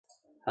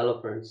Hello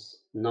friends.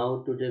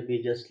 Now today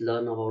we just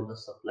learn about the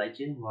supply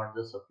chain. What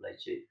the supply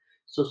chain?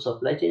 So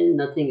supply chain is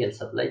nothing else.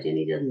 Supply chain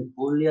is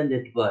only a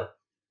network.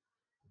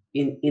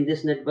 In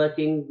this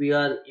networking,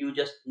 you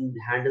just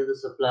handle the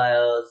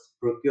suppliers,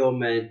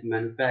 procurement,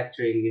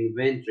 manufacturing,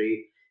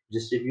 inventory,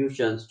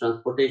 distributions,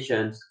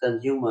 transportations,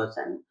 consumers,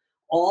 and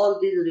all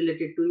these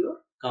related to your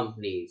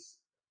companies,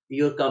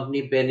 your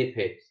company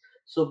benefits.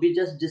 So we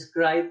just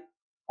describe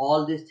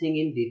all these thing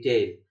in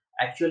detail.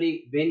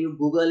 Actually, when you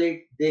Google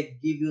it, they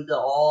give you the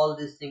all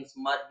these things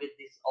merged with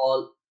this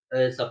all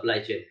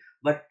supply chain.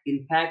 But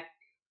in fact,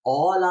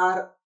 all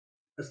are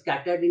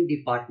scattered in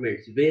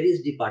departments,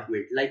 various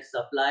departments like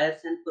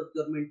suppliers and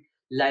procurement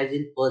lies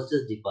in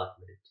purchase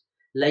department.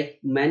 Like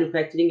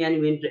manufacturing and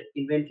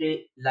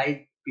inventory lies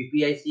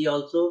PPIC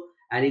also,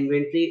 and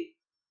inventory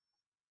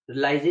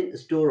lies in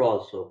store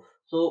also.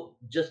 So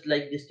just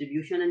like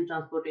distribution and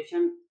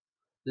transportation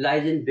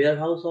lies in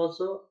warehouse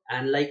also,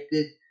 and like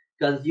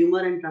consumer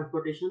and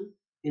transportation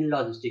in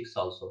logistics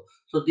also.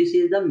 So this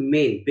is the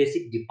main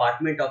basic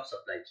department of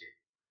supply chain.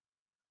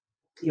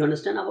 You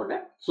understand about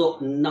that? So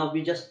now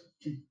we just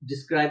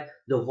describe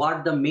the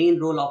what the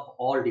main role of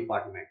all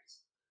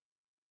departments.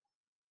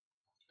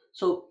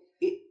 So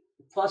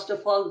first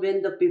of all,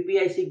 when the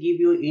PPIC give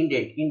you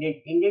indent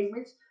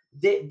means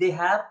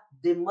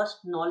they must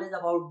knowledge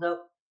about the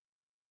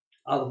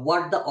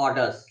what the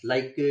orders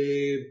like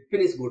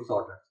finished goods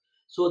orders.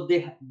 So they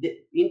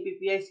in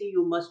PPIC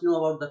you must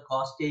know about the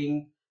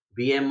costing,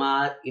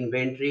 BMR,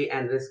 inventory,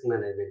 and risk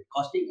management.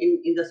 Costing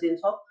in the sense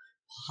of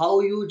how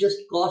you just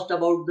cost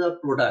about the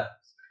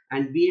products,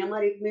 and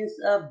BMR it means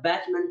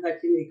batch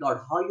manufacturing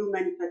record, how you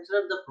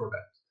manufacture the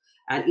products,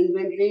 and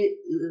inventory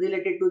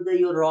related to the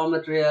your raw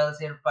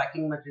materials, your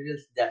packing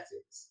materials. That's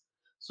it.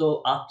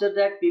 So after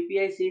that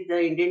PPIC the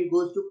intent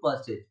goes to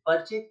purchase.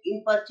 Purchase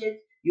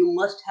you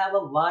must have a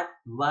what,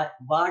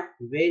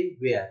 when,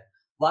 where.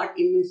 What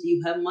it means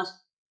you have must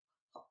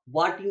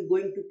what you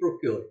going to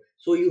procure.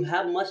 So you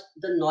have must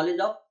the knowledge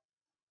of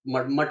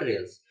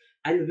materials,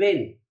 and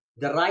when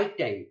the right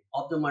time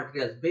of the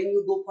materials when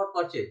you go for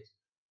purchase.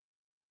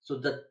 So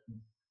the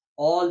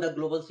all the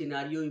global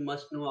scenario you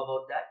must know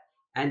about that,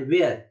 and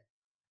where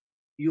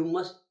you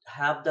must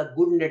have the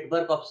good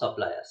network of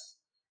suppliers.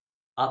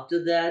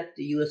 After that,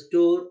 you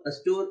store a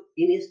store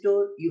in a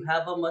store. You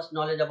have a much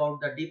knowledge about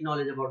the deep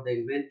knowledge about the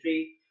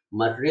inventory,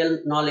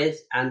 material knowledge,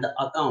 and the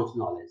accounts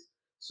knowledge.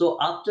 So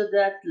after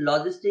that,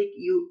 logistic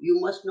you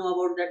must know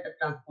about that the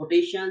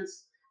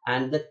transportations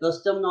and the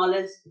custom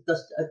knowledge,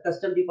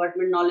 custom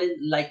department knowledge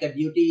like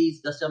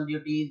duties, custom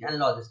duties, and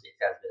logistics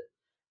as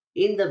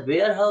well. In the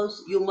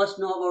warehouse, you must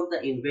know about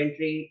the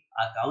inventory,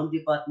 account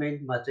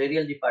department,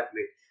 material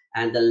department,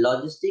 and the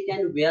logistic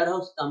and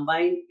warehouse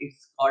combined.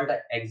 It's called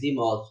a EXIM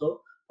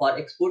also for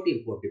export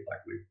import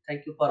department.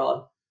 Thank you for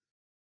all.